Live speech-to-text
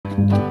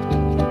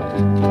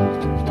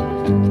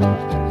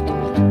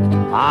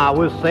I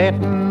was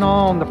sitting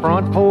on the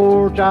front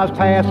porch, I was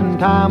passing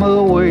time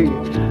away.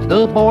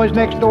 The boys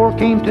next door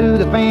came to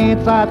the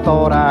fence, I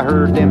thought I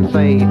heard them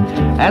say,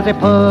 as they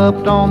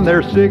puffed on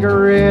their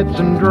cigarettes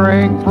and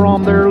drank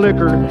from their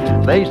liquor,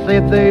 they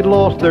said they'd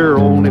lost their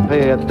only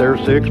pet, their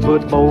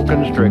 6-foot boa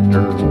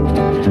constrictor.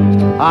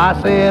 I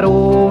said,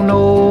 oh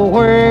no,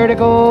 where to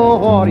go,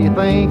 what do you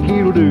think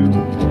he'll do?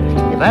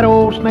 If that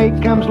old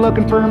snake comes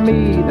looking for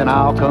me, then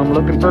I'll come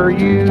looking for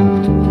you.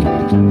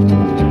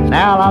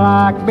 Now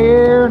I like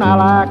beer and I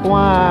like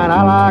wine,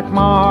 I like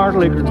my hard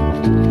liquor.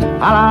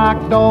 I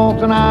like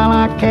dogs and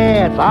I like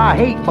cats, I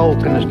hate boa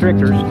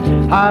constrictors.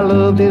 I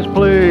love this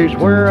place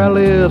where I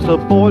live, so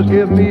boys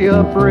give me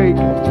a break.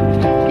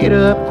 Get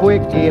up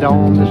quick, get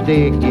on the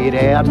stick, get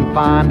out and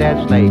find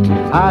that snake.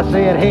 I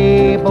said,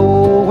 hey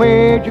bo,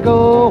 where'd you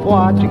go,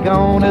 what you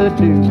gonna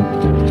do?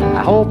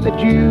 I hope that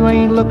you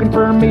ain't looking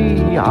for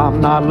me,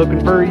 I'm not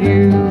looking for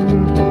you.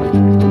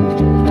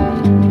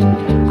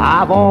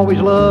 I've always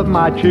loved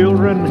my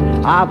children,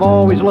 I've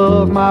always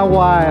loved my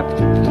wife.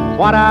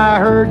 What I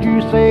heard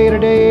you say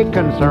today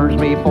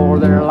concerns me for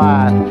their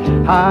life.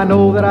 I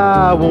know that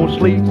I won't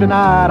sleep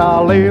tonight,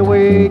 I'll lay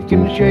awake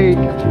and shake.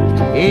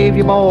 If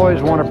you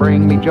boys want to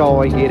bring me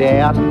joy, get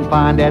out and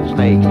find that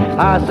snake.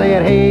 I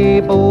said,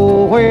 hey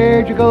bo,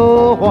 where'd you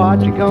go,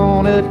 what you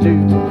gonna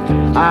do?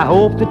 I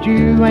hope that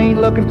you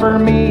ain't looking for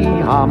me,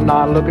 I'm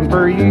not looking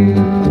for you.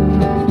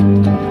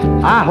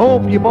 I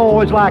hope you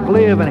boys like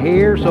living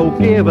here, so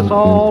give us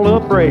all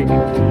a break.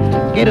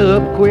 Get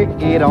up quick,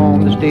 get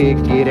on the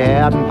stick, get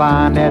out and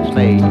find that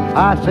snake.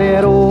 I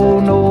said,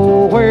 oh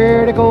no,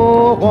 where to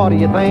go, what do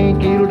you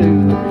think he'll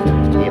do?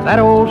 If that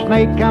old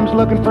snake comes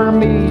looking for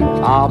me,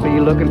 I'll be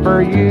looking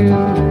for you.